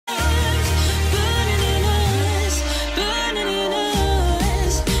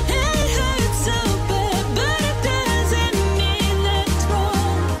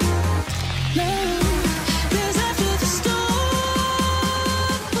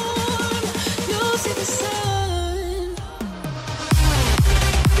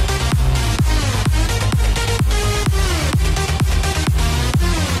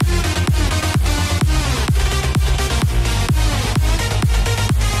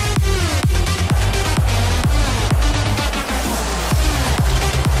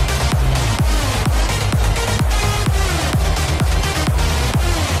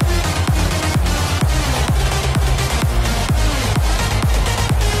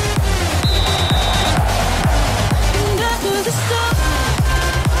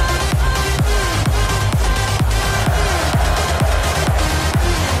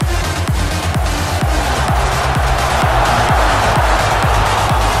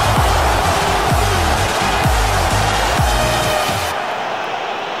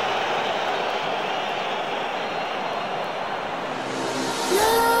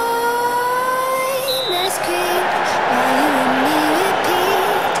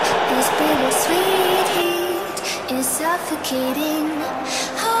suffocating.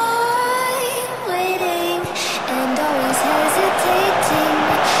 I'm waiting and always hesitating.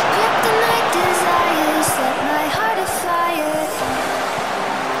 Kryptonite desires set my heart afire.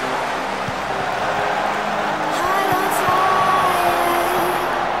 Heart on fire.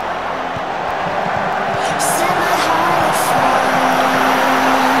 Set my heart afire.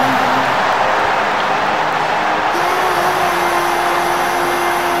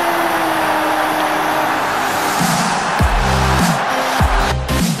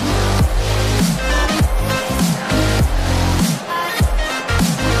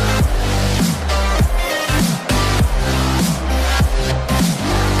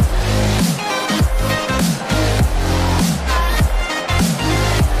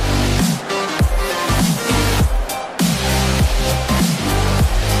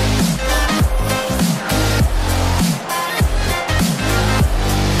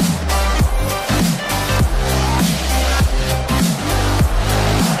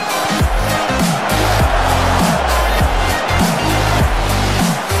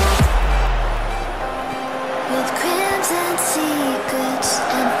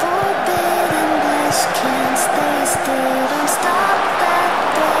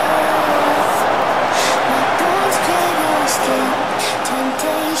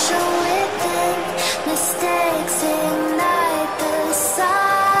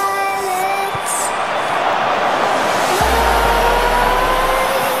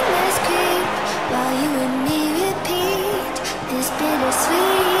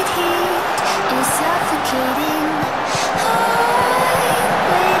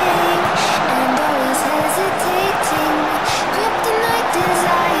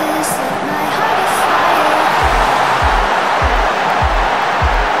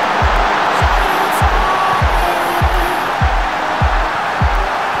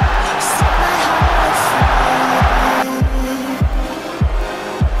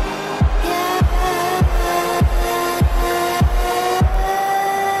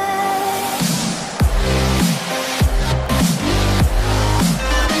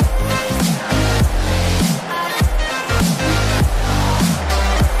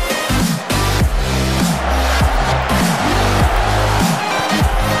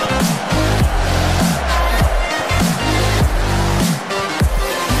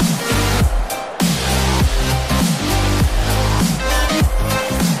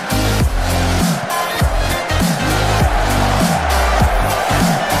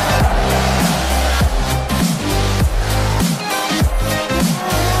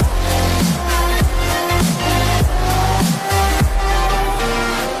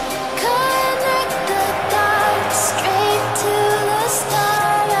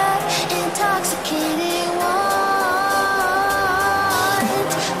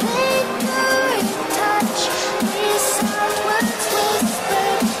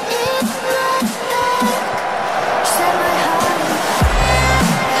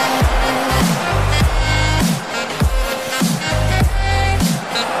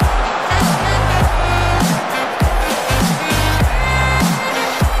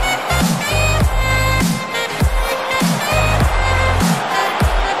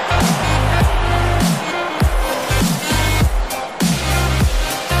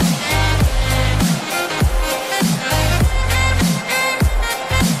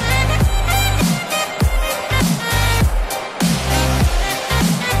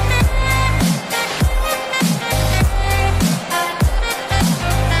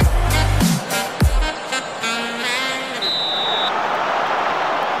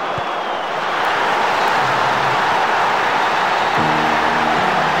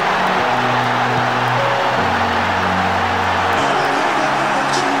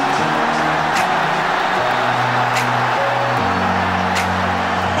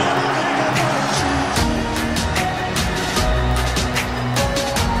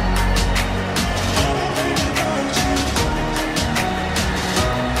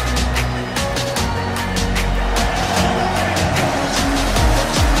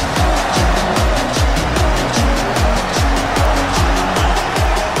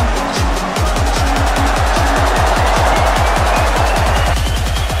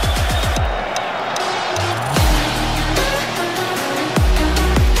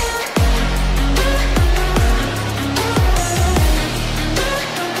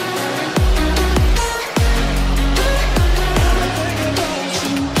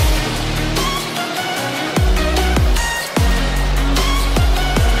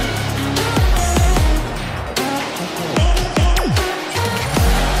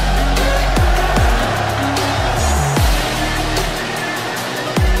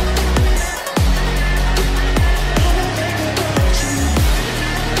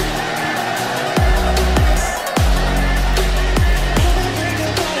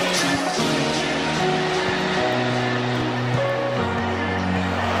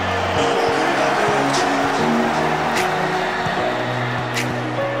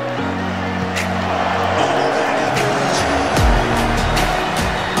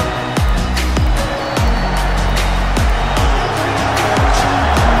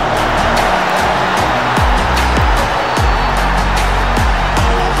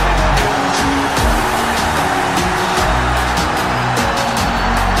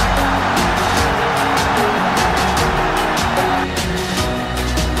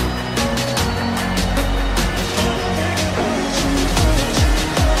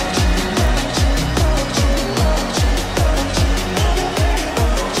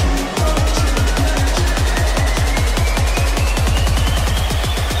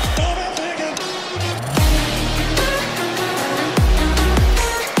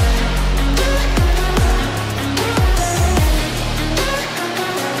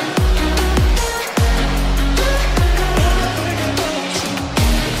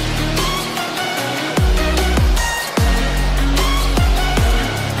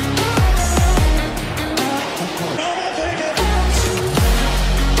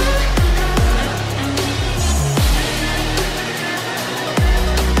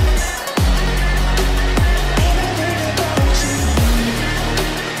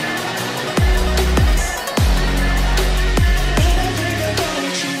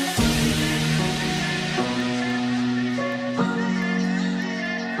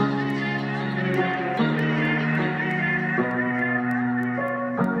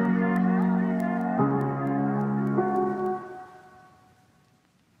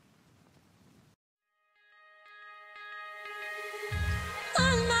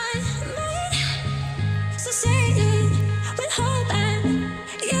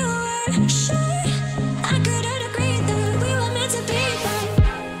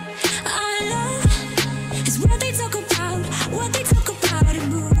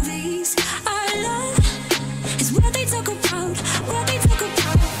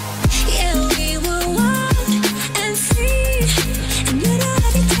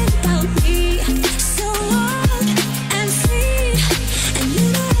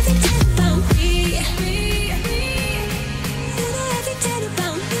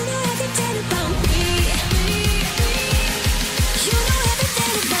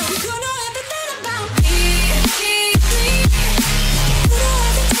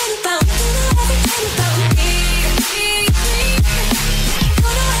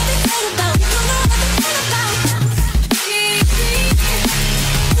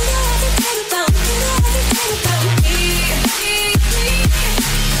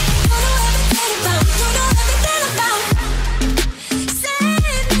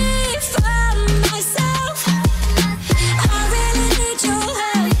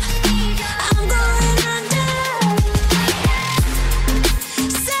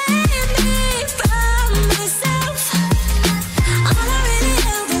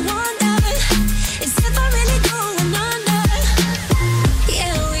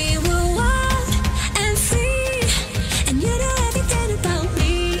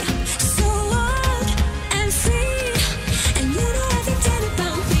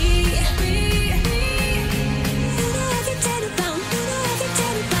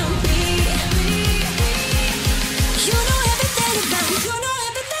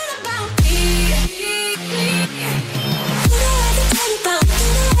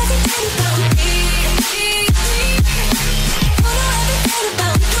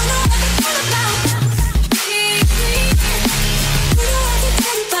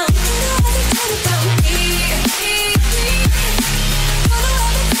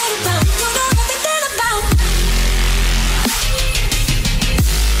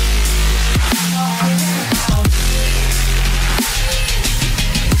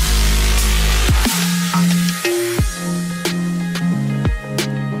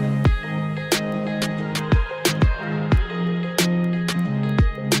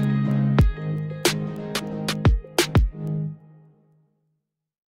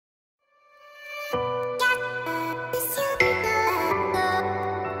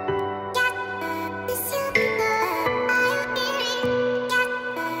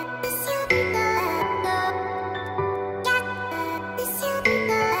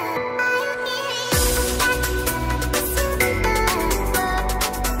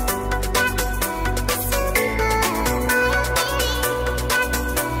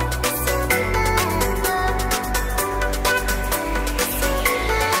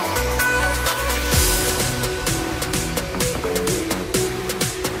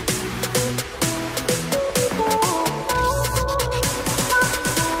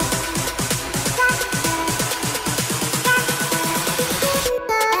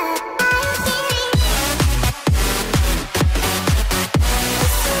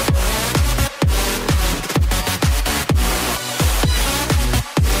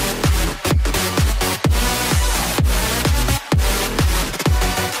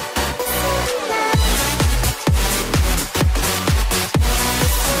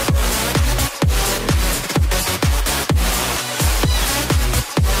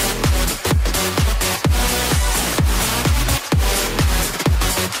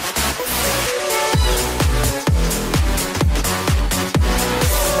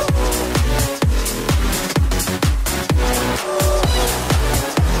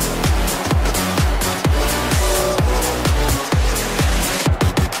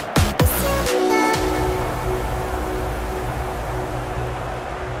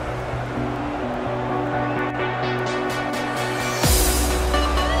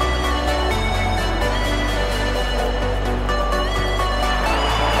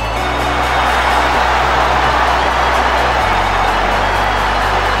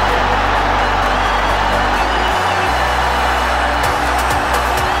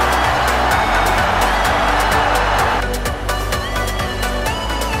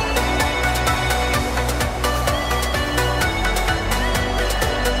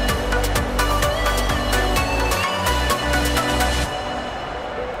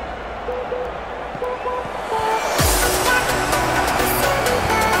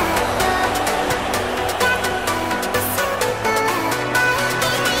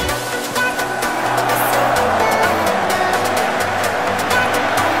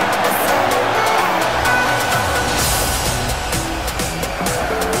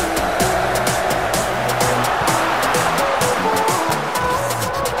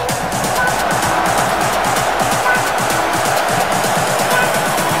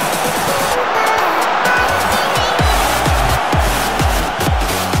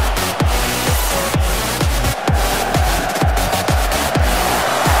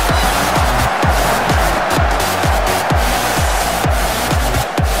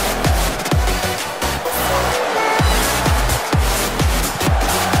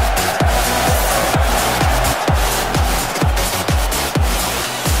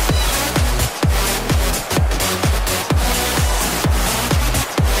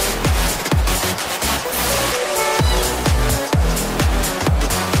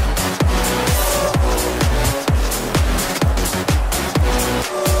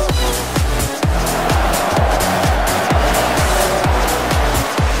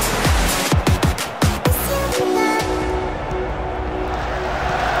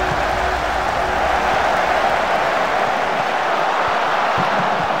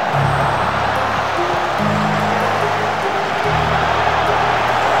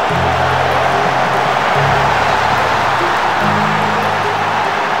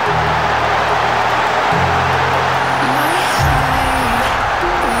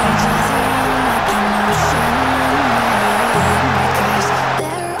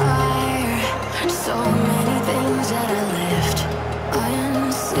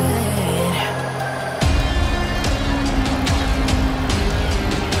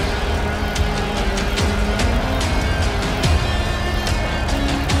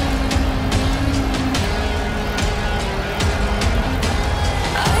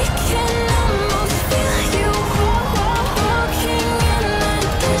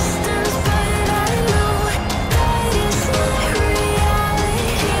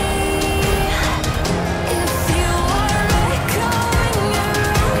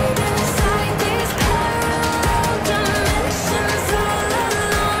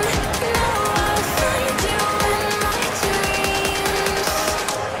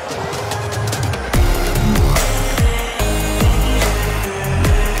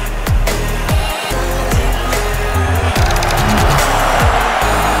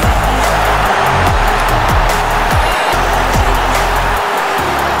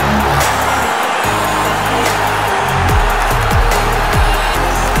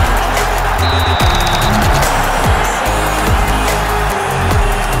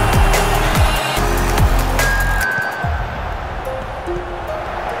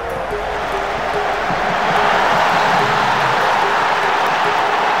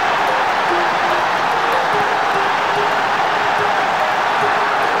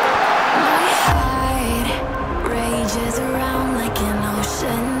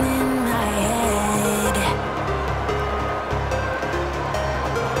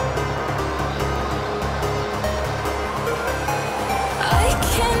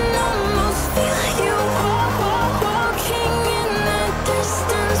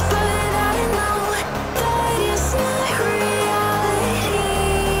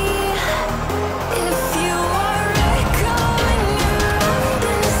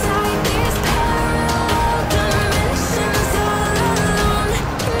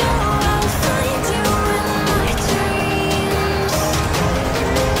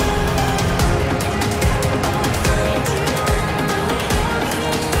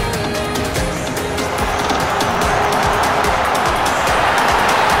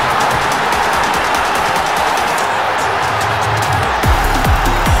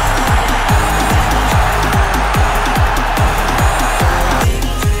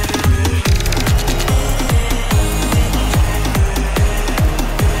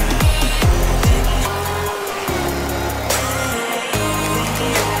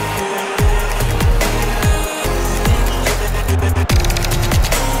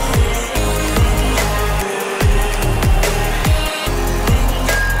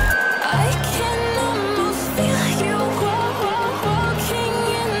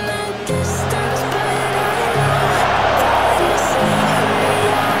 distance, but I know that it's not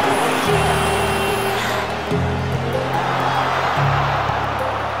reality.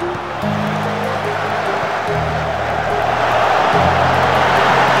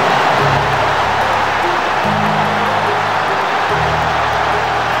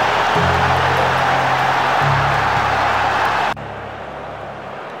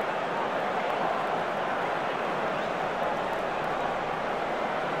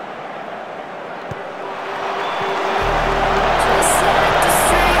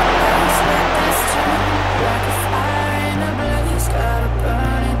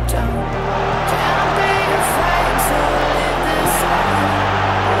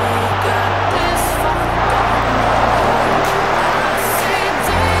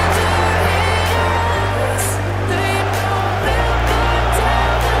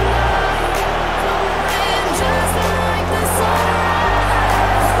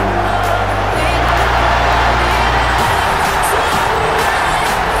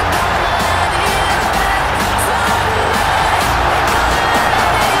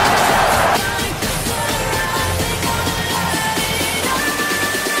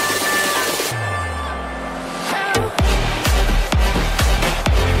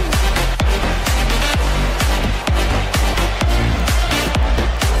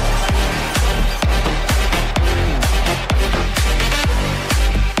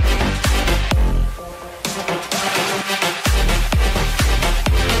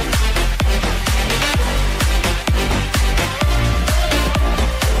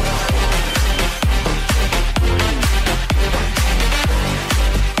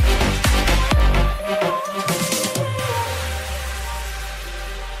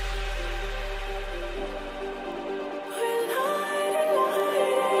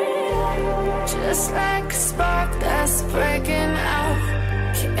 Just like a spark that's breaking out,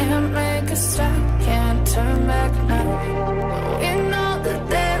 can't make a stop, can't turn back now. We know that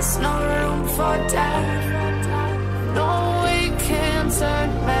there's no room for doubt. No, we can't turn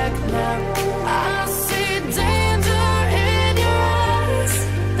back now. I see danger in your eyes.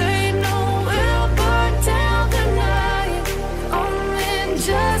 They know we'll burn down the night. Coming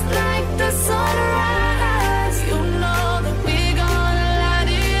just like the sunrise. You know that we gonna light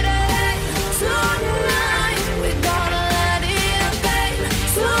it up. Tonight, we're gonna light it up, babe.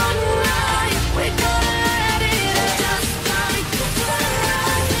 Tonight, we're gonna light it up. Just like the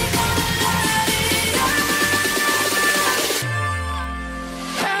sunrise, we're gonna light it up.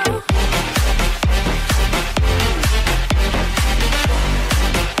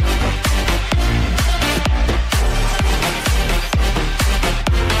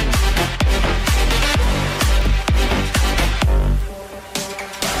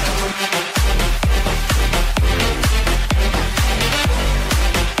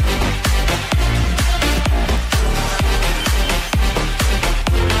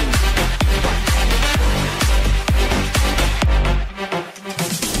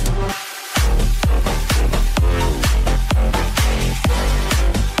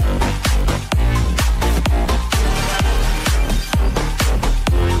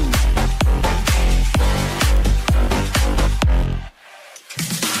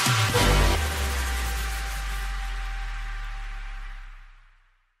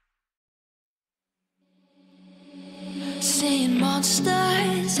 Seeing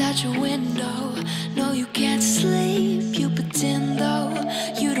monsters out your window. No, you can't sleep, you pretend though.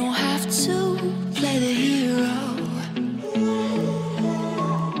 You don't have to play the hero.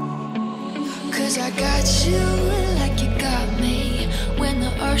 'Cause I got you like you got me. When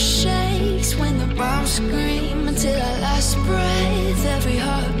the earth shakes, when the bombs scream, until our last breath, every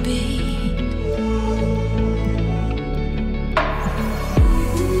heartbeat.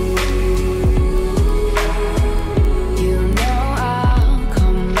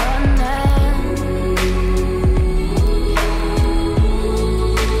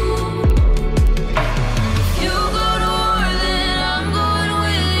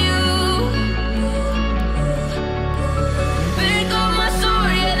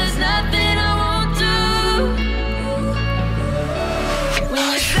 When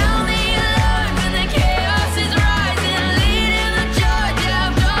you found me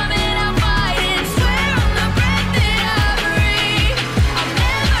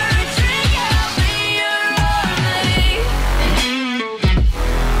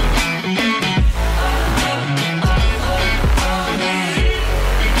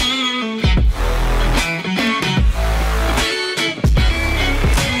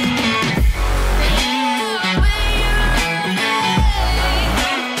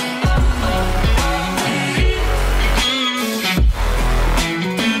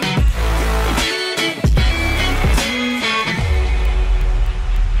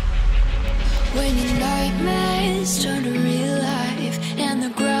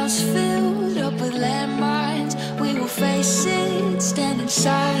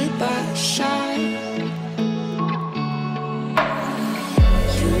side by side.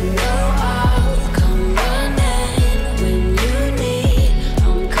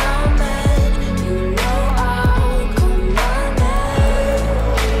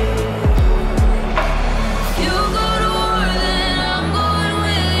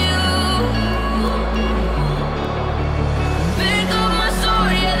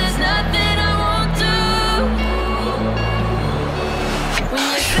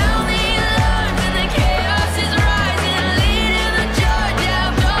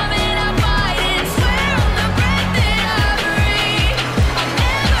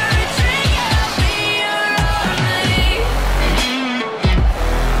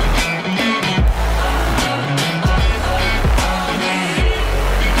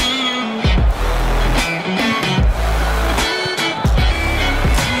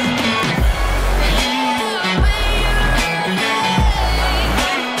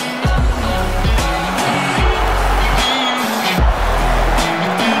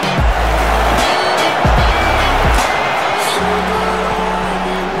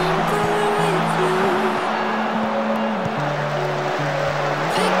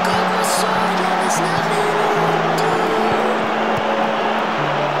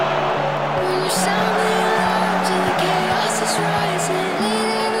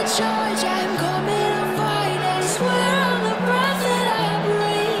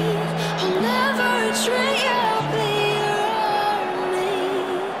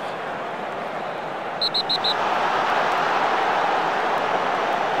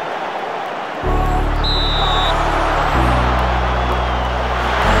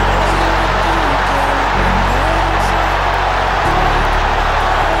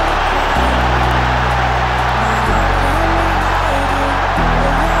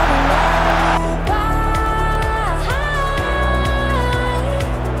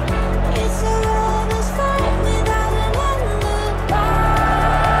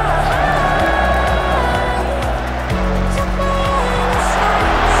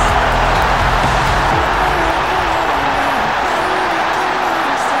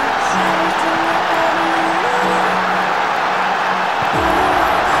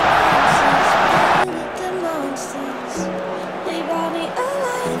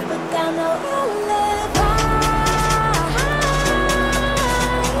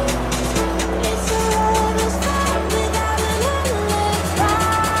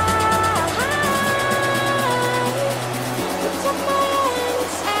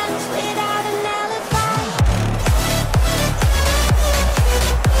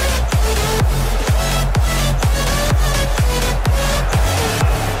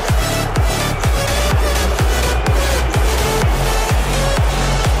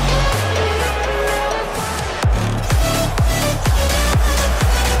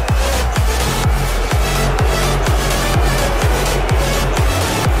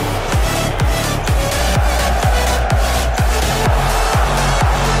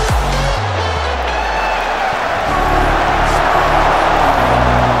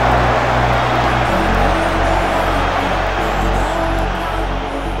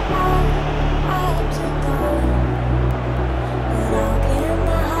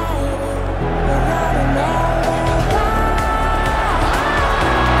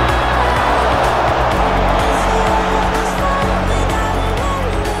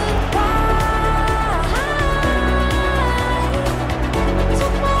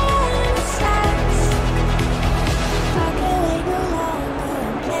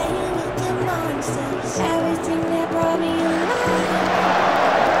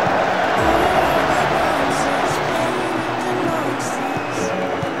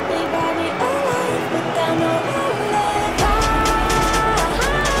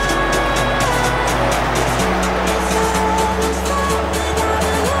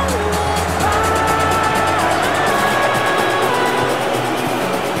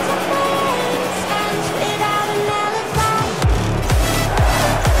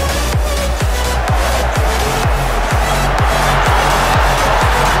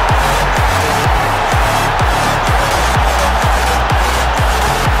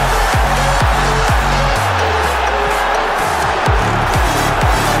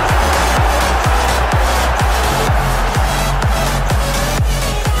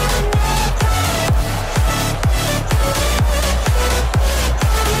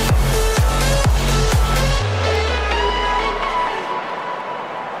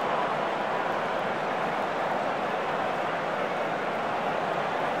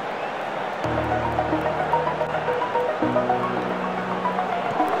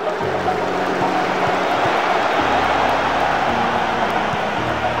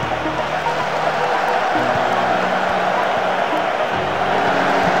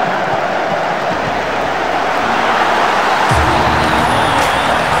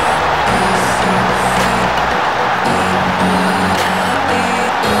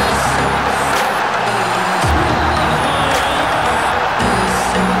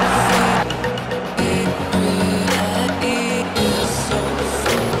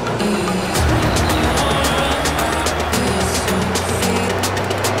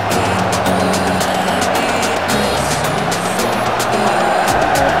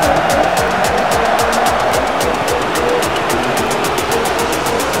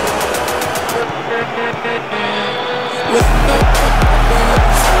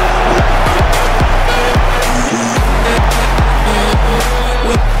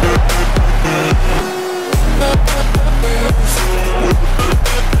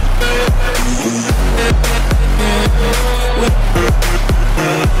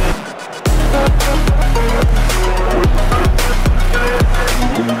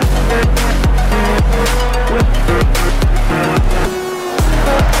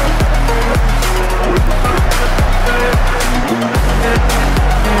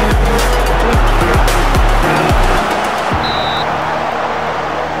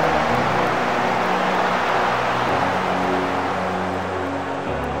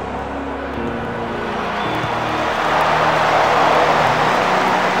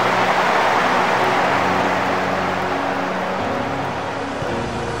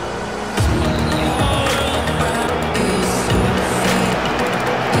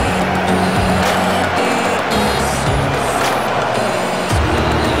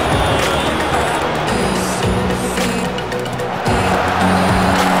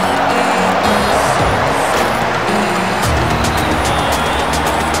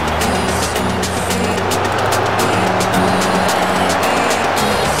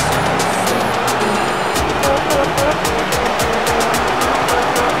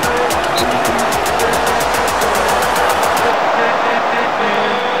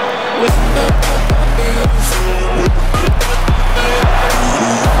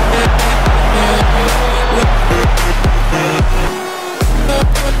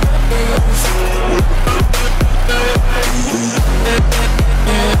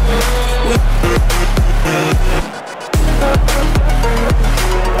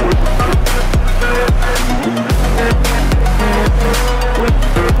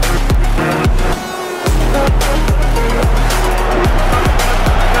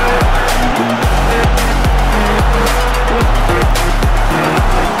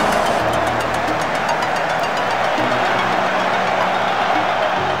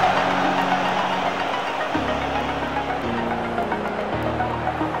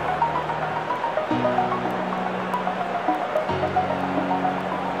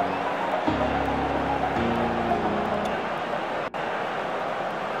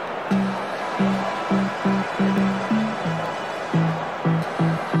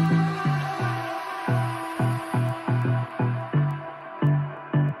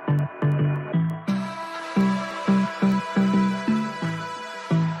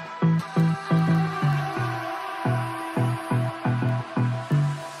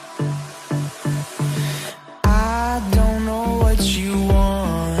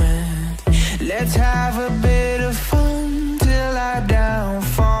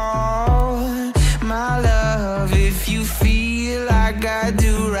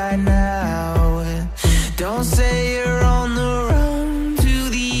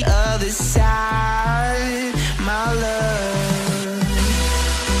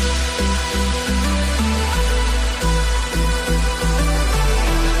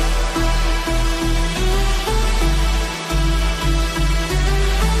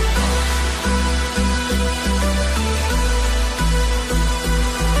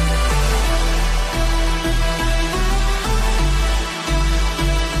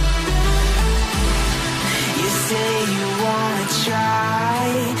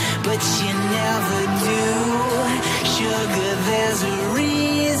 but you never do. Sugar, there's a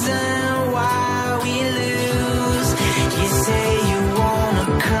reason why we lose. You say you wanna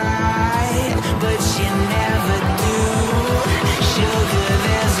cry, but you never do. Sugar,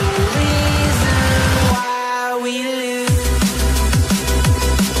 there's a reason why we lose.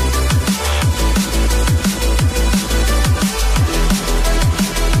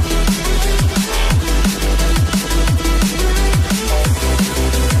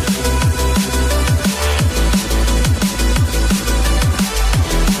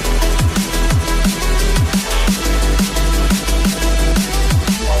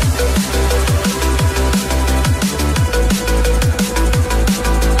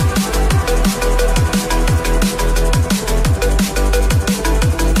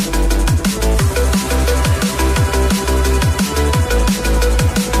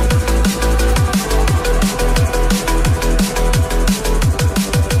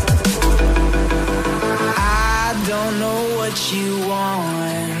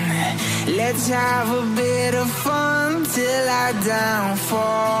 Let's have a bit of fun till I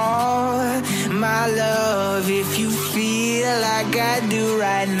downfall. My love, if you feel like I do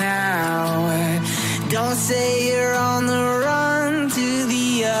right now, don't say you're on the run to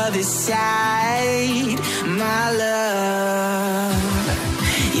the other side. My love,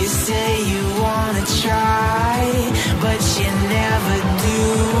 you say you wanna try, but you never do.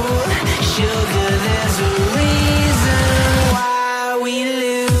 Sugar, there's a reason why we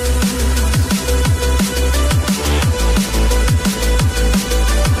lose.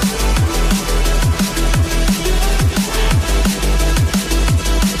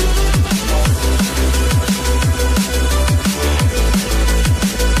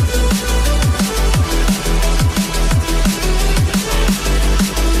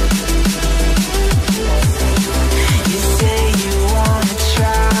 You say you want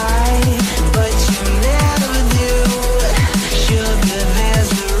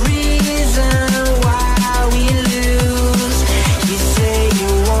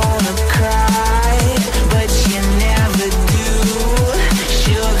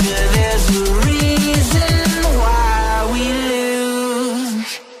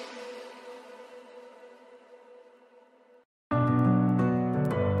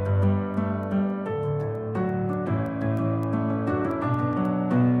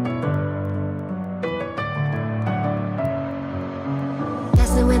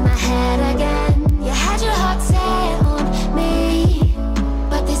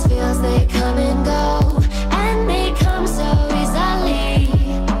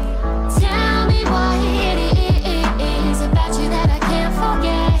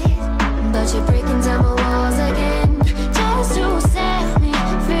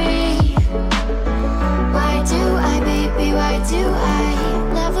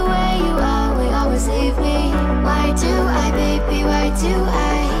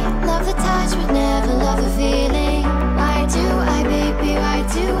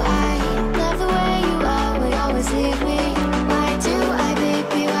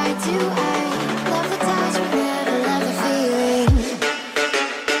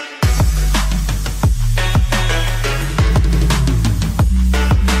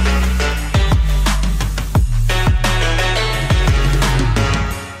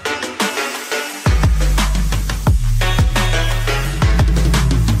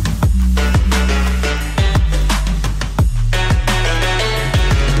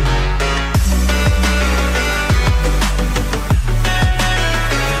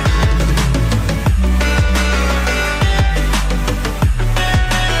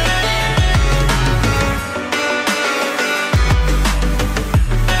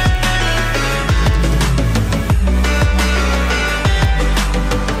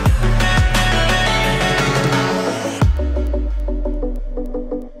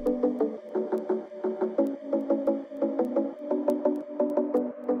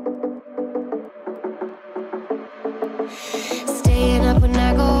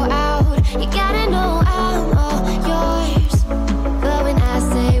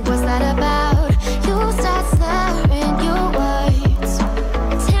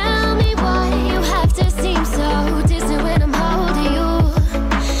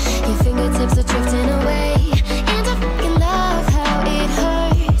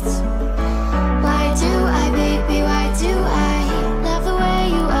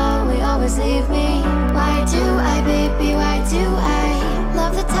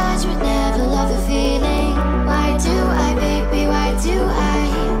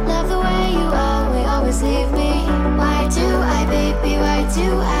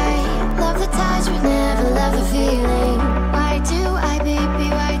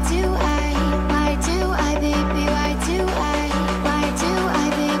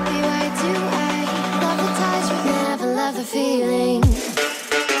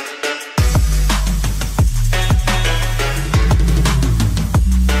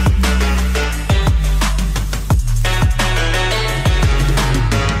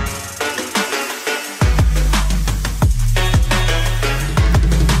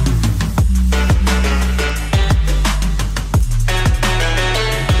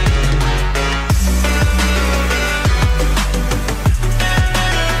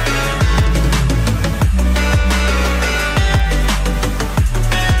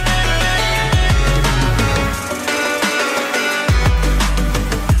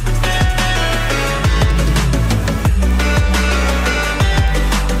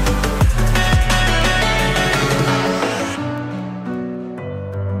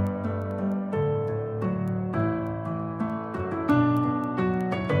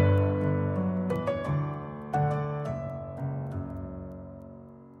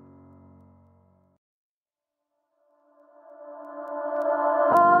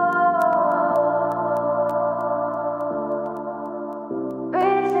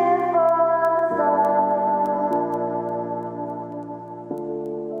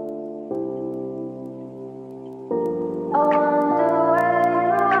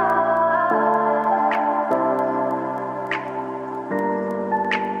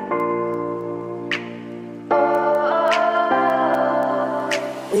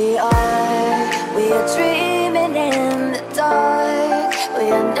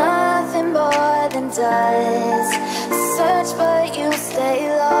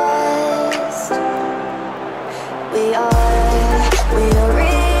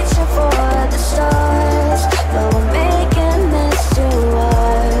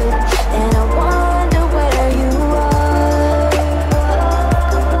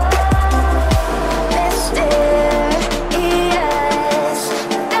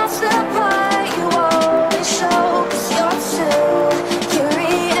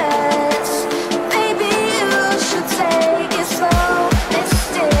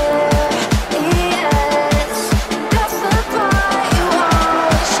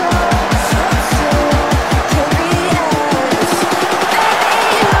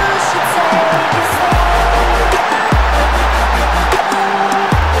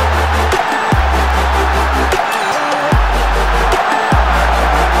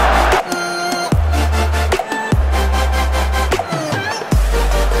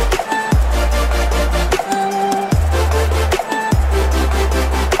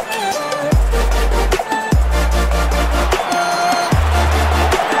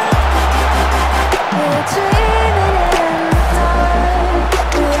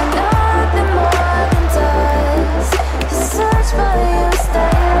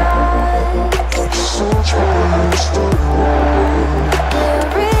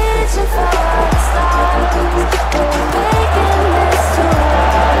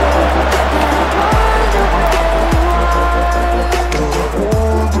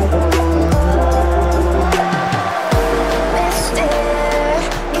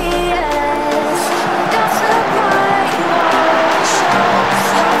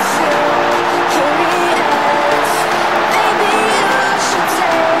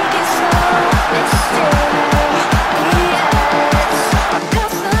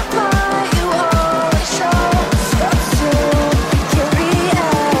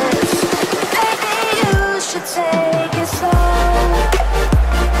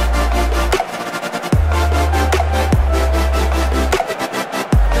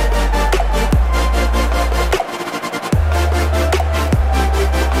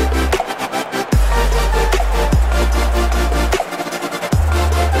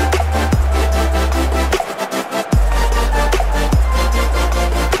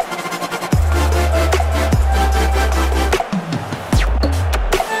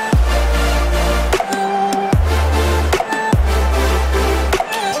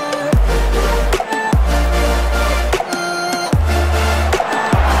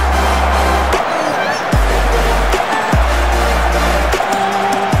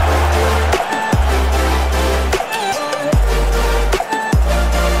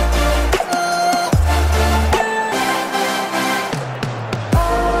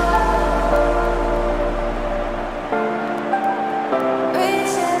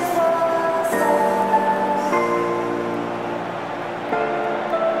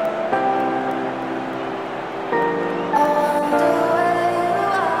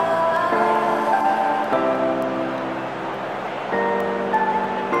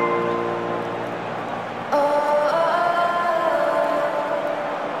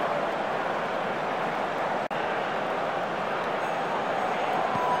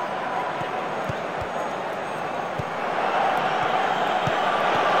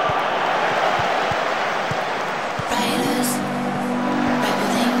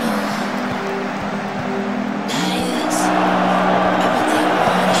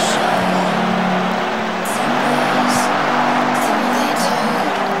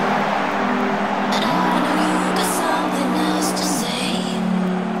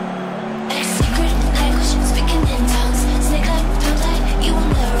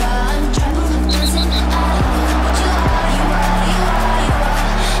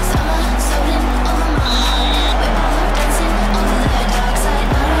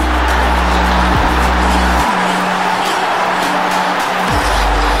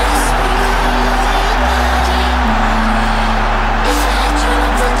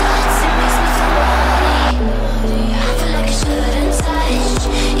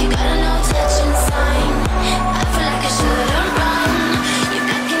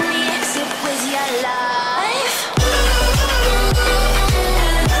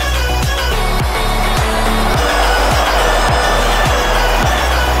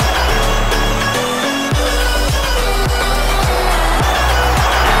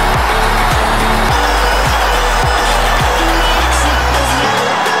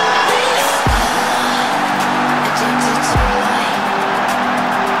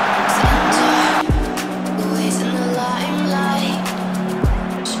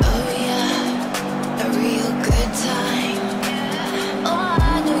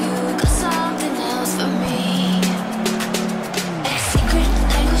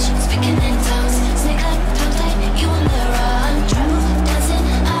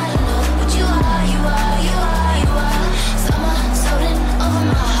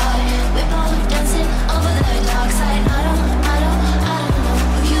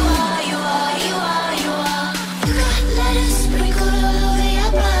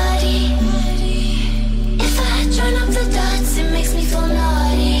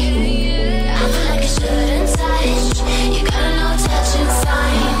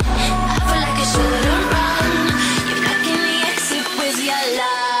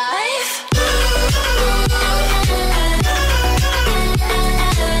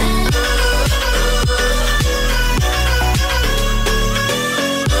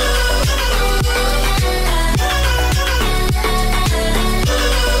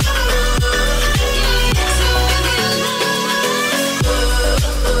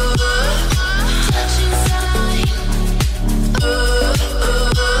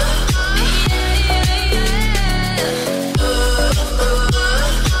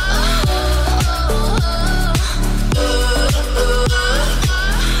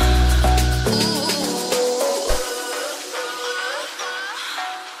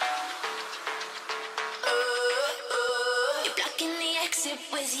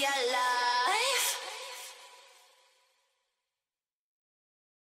with your life.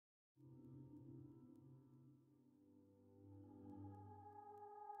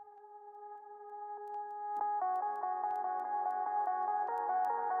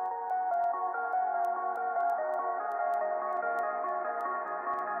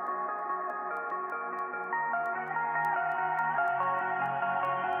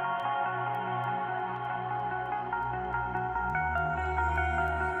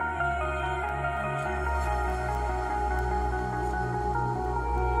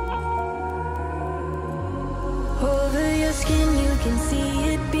 Over your skin you can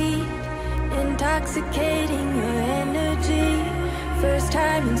see it beat, intoxicating your energy. First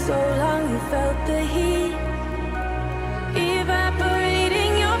time in so long you felt the heat,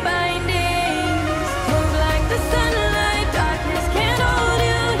 evaporating your bindings. Move like the sunlight, darkness can't hold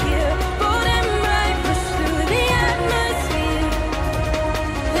you here. Bold and bright, push through the atmosphere.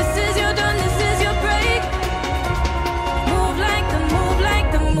 This is your dawn, this is your break. Move like the, move like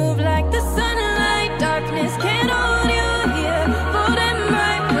the, move like the sunlight, darkness can't hold you here. Bold and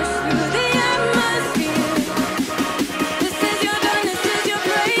bright, push through the atmosphere. This is your dawn, this is your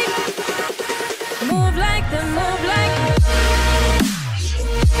break. Move like the, move like the.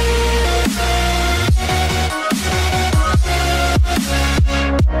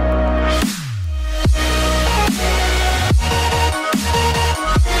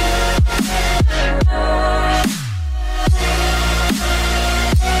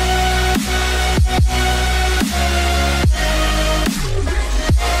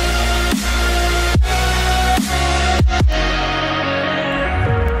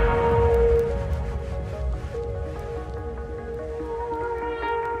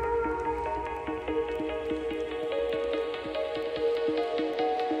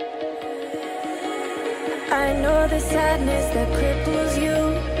 I know the sadness that cripples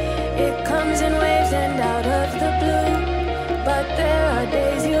you. It comes in waves and out of the blue. But there are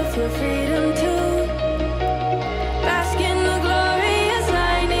days you feel freedom too. Bask in the glorious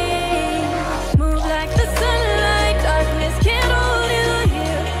lightning. Move like the sunlight, darkness can't hold you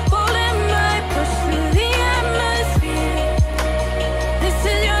here. Bold and bright, push through the atmosphere. This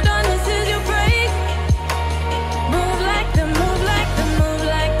is your dawn, this is your break. Move like the, move like the, move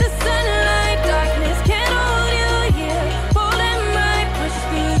like the sunlight, darkness can't hold you here. Bold and bright, push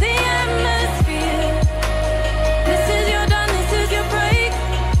through the atmosphere. This is your dawn, this is your break.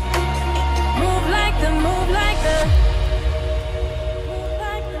 Move like the, move like the, move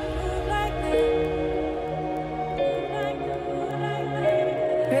like the, move like the, move like the, move like the.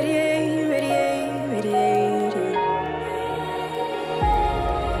 Radiate, radiate, radiate.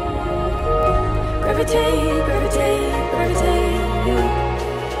 Gravitate, gravitate, gravitate.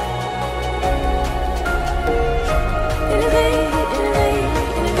 Innovate, innovate,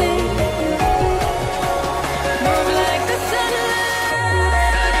 innovate. Move like the sunlight.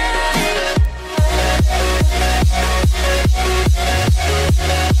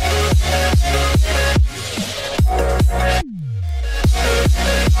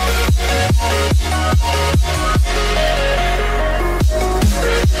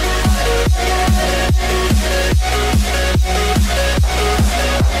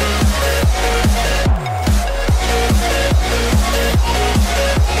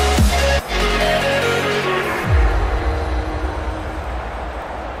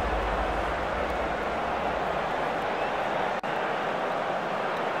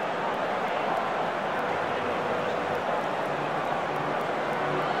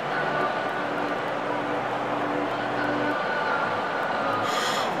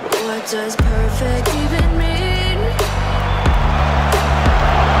 What does perfect even mean?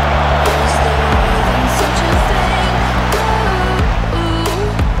 Is there even such a thing? Ooh,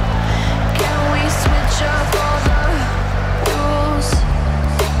 can we switch up all the rules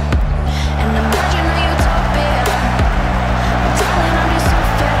and imagine a utopia? Darling, I'm just so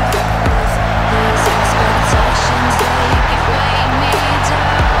fed up with these expectations. They can weigh me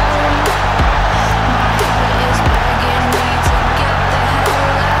down. My heart is begging me to get the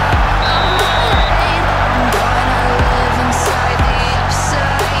hell out of my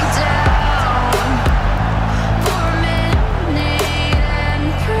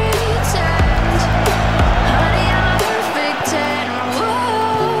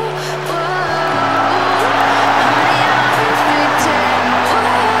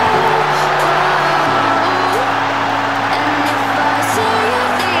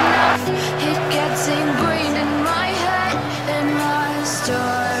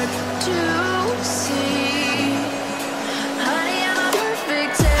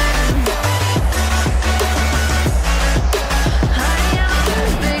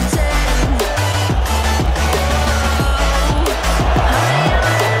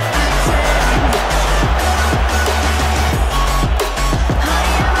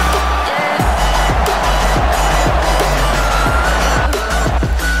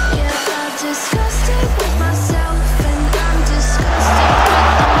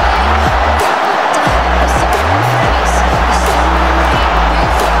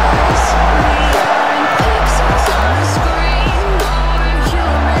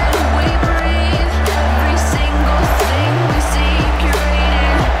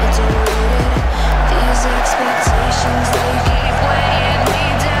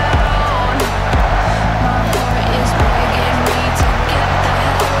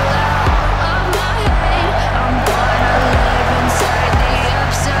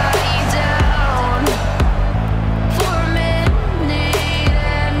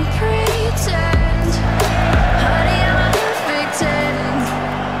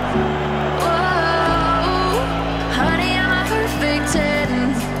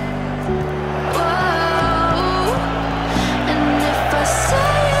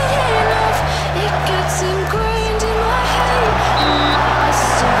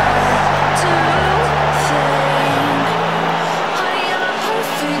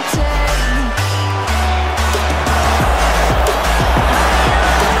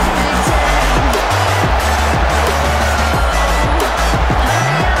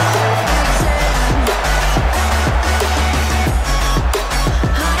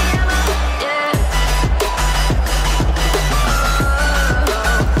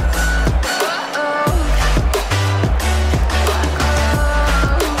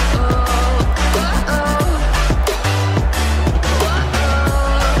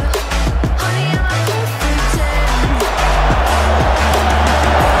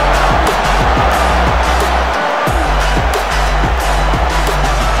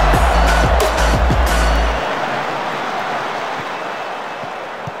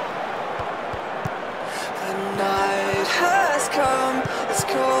It's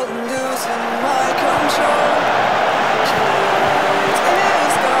cold and losing my control. Tonight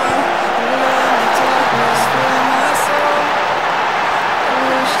is gone, alone the darkness fill my soul. I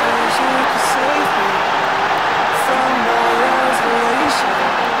wish that you could save me from my isolation.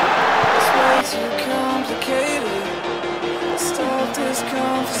 It's way too complicated. Stop this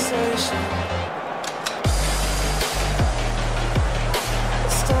conversation.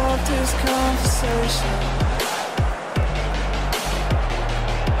 Stop this conversation.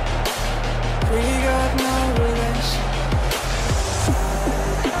 We got no relation.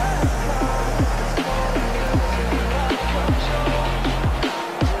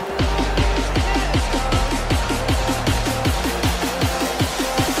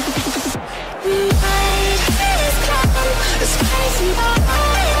 Night is come, it's crazy by.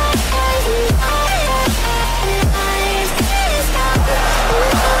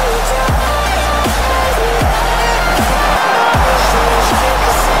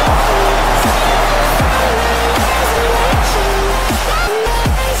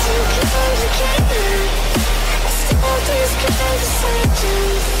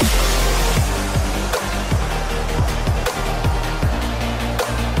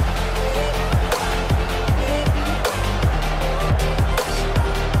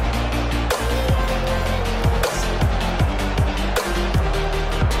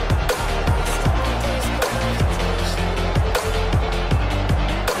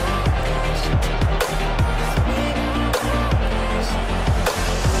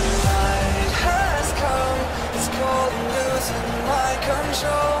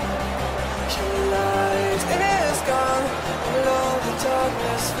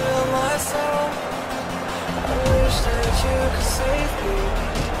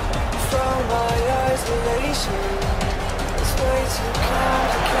 It's way too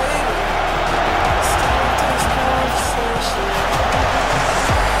complicated. Stop this conversation.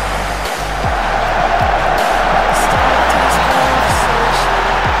 Stop this conversation.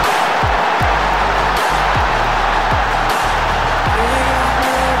 We got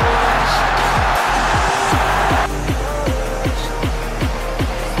no relation.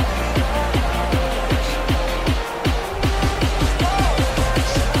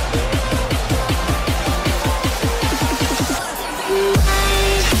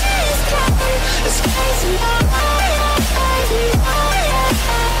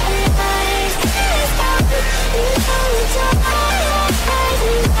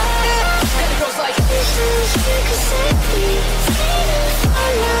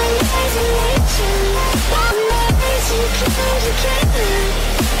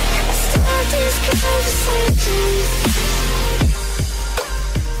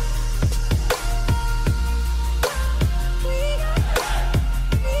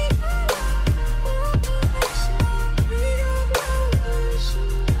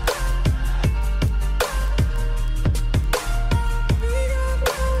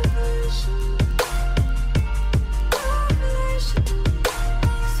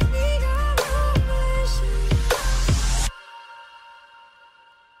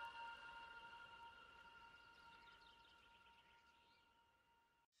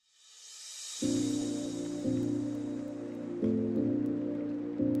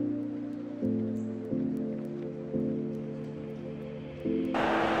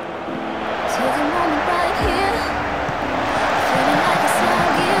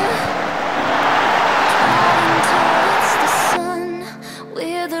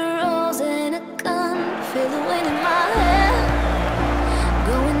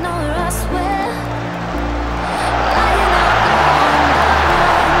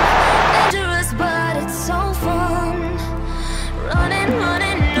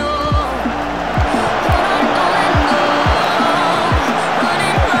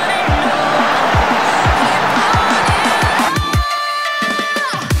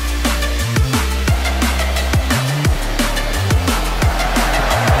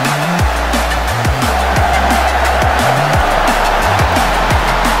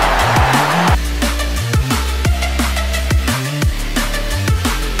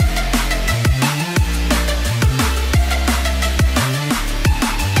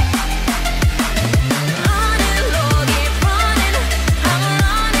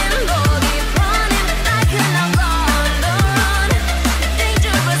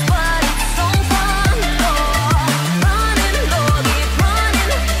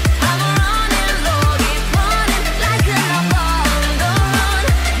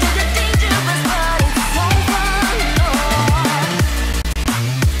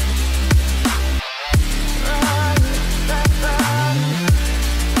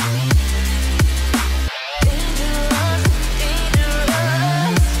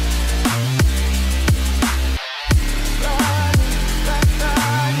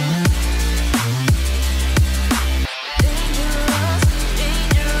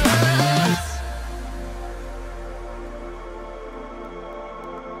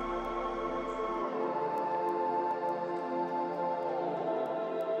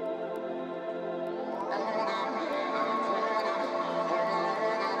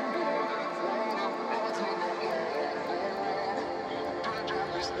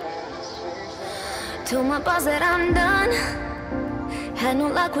 Told my boss that I'm done. Had no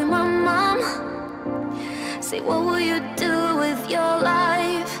luck with my mom. Say, what will you do with your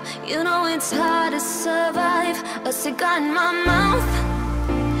life? You know it's hard to survive. A cigar in my mouth.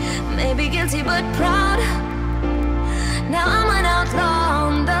 Maybe guilty but proud. Now I'm an outlaw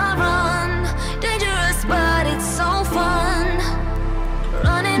on the run. Dangerous but it's so fun.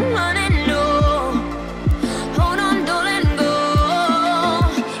 Running, running low. Hold on, don't let go.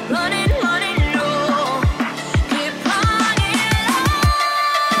 Running, running low. Keep running on.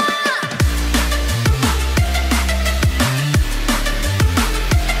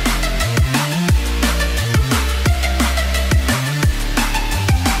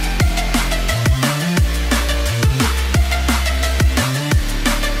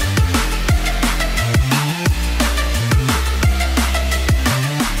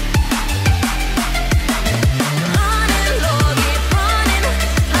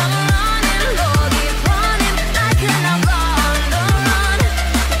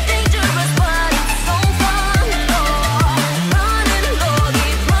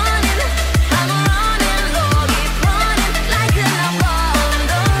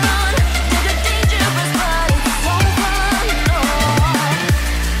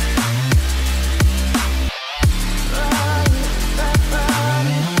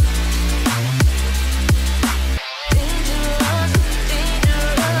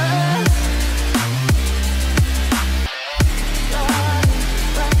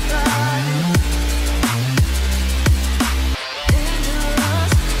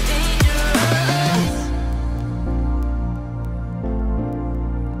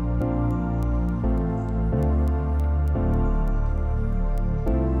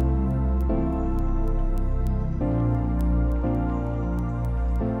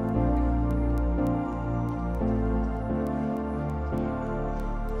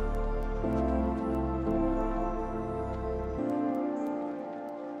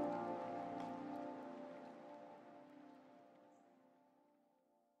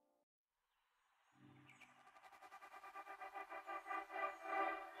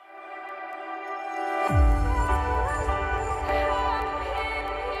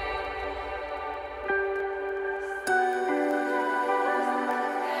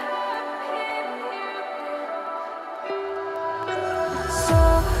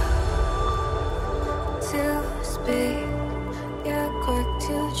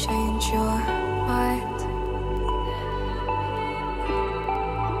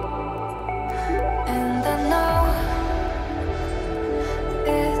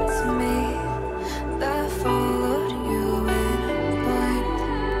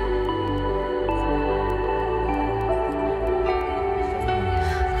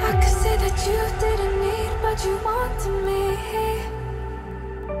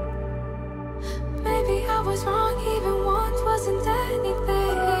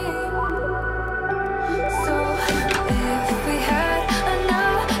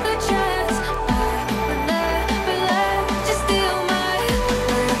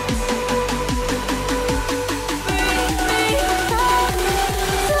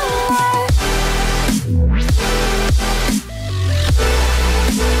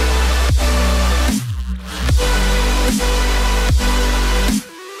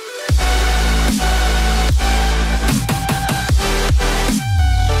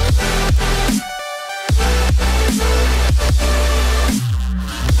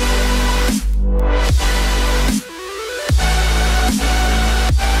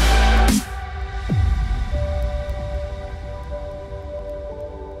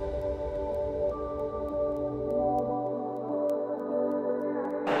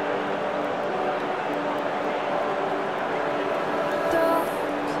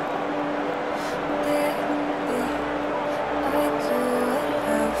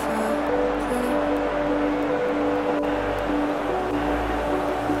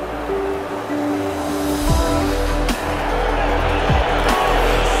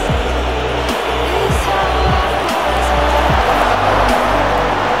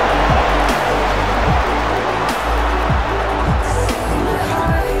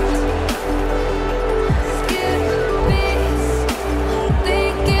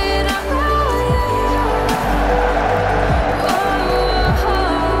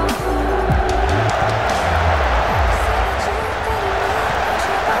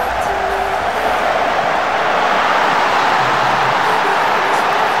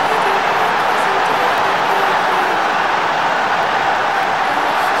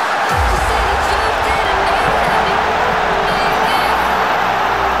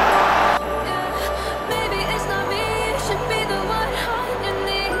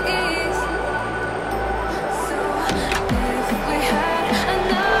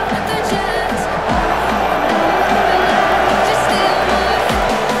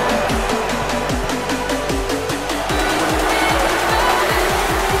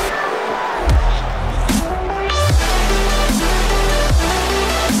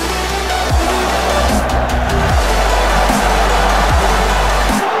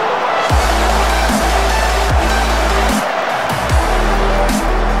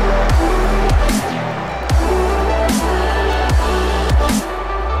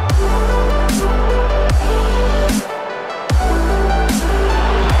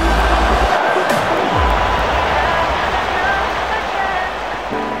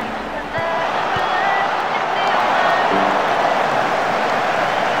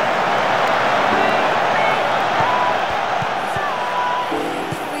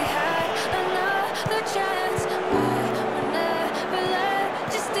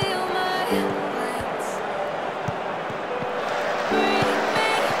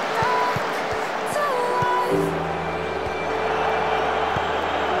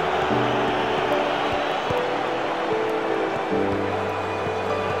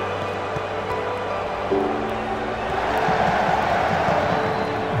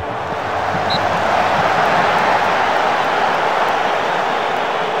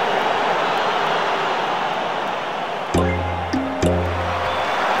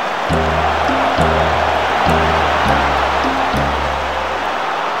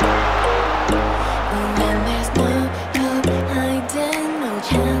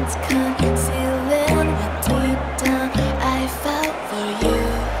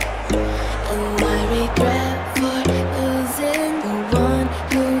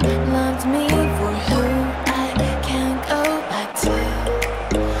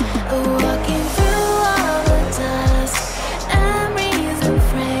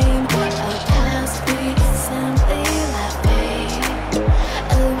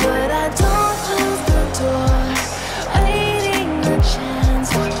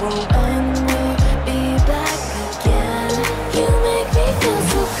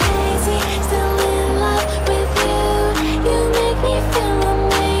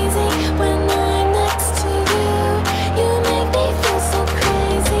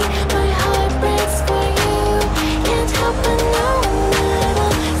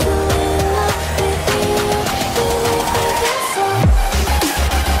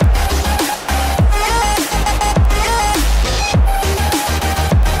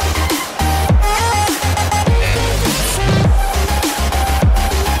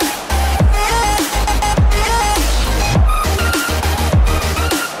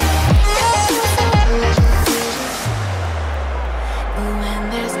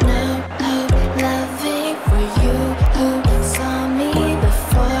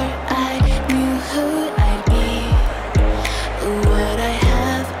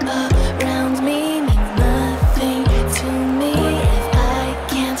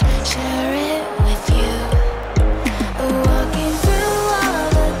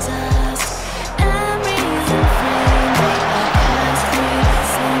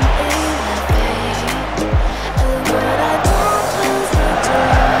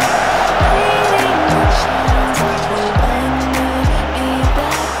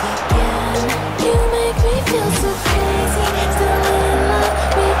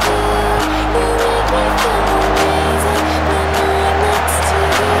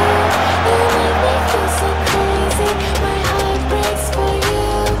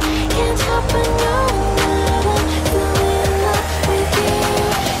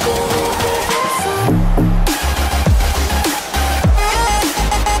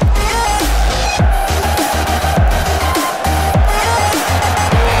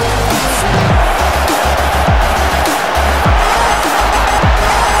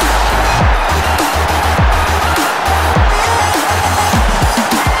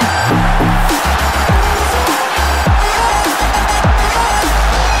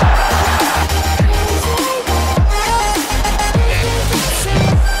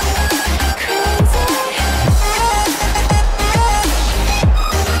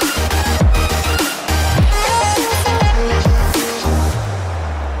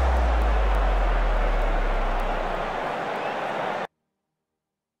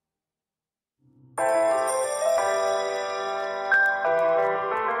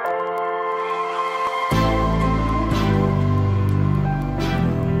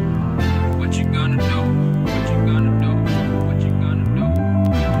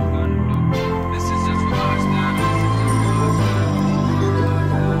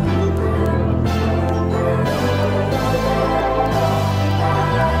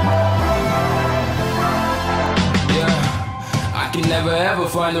 ever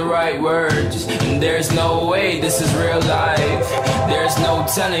find the right words, and there's no way this is real life. There's no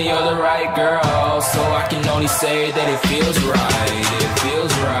telling you're the right girl, so I can only say that it feels right. It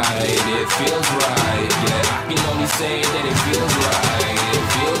feels right, it feels right. Yeah, I can only say that it feels right. It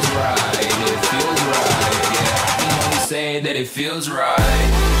feels right, it feels right. Yeah, I can only say that it feels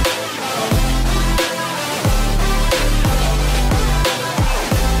right.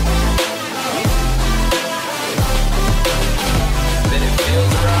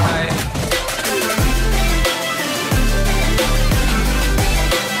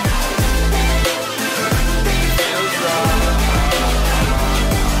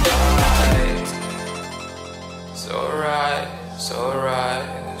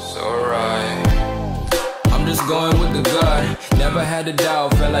 Going with the gut, never had a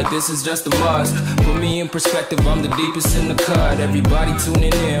doubt, felt like this is just a must. Put me in perspective, I'm the deepest in the cut. Everybody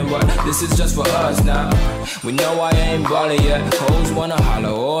tuning in, but this is just for us now. We know I ain't ballin' yet, hoes wanna holler,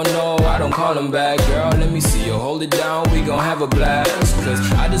 oh no, I don't call them back. Girl, let me see you hold it down, we gon' have a blast. Cause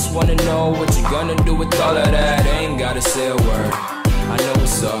I just wanna know what you gonna do with all of that. Ain't gotta say a word, I know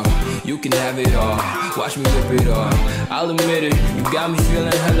what's up, you can have it all. Watch me rip it off, I'll admit it, you got me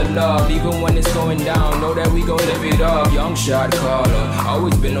feeling hella loved. Even when it's going down, know that we gon' live it up. Young shot caller,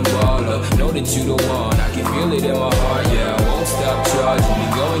 always been a baller. Know that you the one, I can feel it in my heart. Yeah, I won't stop charging me,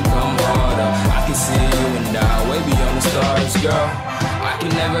 go and come harder. I can see you and I, way beyond the stars, girl. I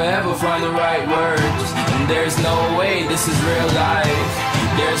can never ever find the right words, and there's no way this is real life.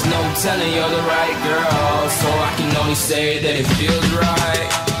 There's no telling you're the right girl, so I can only say that it feels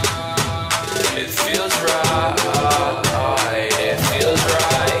right. It feels right. It feels right. It feels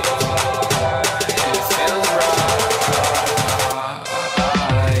right.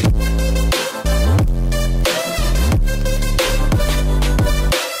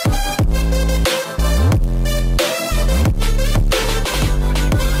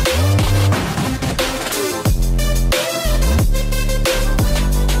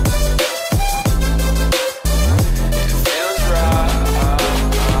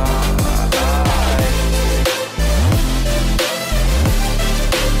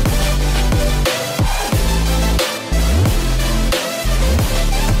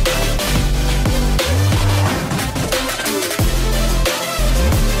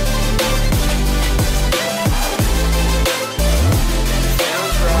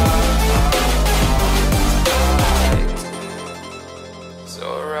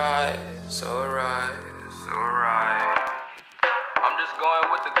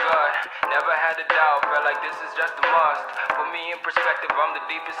 Going with the gut, never had a doubt, felt like this is just a must. Put me in perspective, I'm the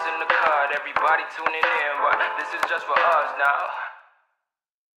deepest in the cut. Everybody tuning in, but this is just for us now.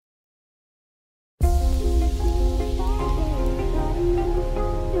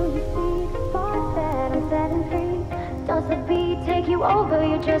 Does the beat take you over?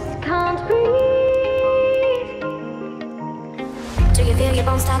 You just can't breathe. Do you feel your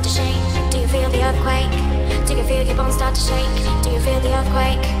bones start to shake? Do you feel the earthquake? Do you feel your bones start to shake? Do you feel the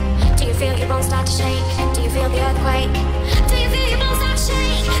earthquake? Do you feel your bones start to shake? Do you feel the earthquake? Do you feel your bones start to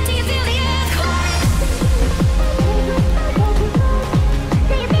shake? Do you feel the earthquake? Do you feel your bones start to shake?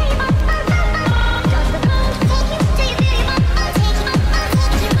 Does the bones take you? Do you feel your bones start to shake? Do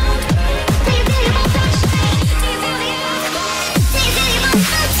you feel your bones start to shake? Do you feel the earthquake? Do you feel your bones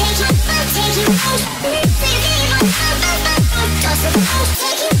start to take you? Take you out? Do you feel your bones start to shake? Does the bones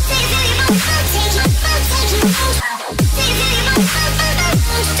take you? Do you feel your bones start to take you? Take you out? Do you feel your bones start to shake?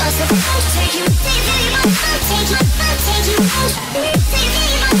 Does the bones take you? Do you feel your bones start to take you? Take you out? Do you feel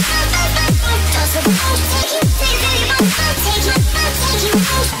your bones start to shake? Does the bones take you? Do you feel your bones start to take you? Take you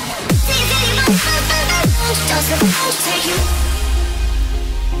out? Do you feel your bones start to shake? Does the bones take you?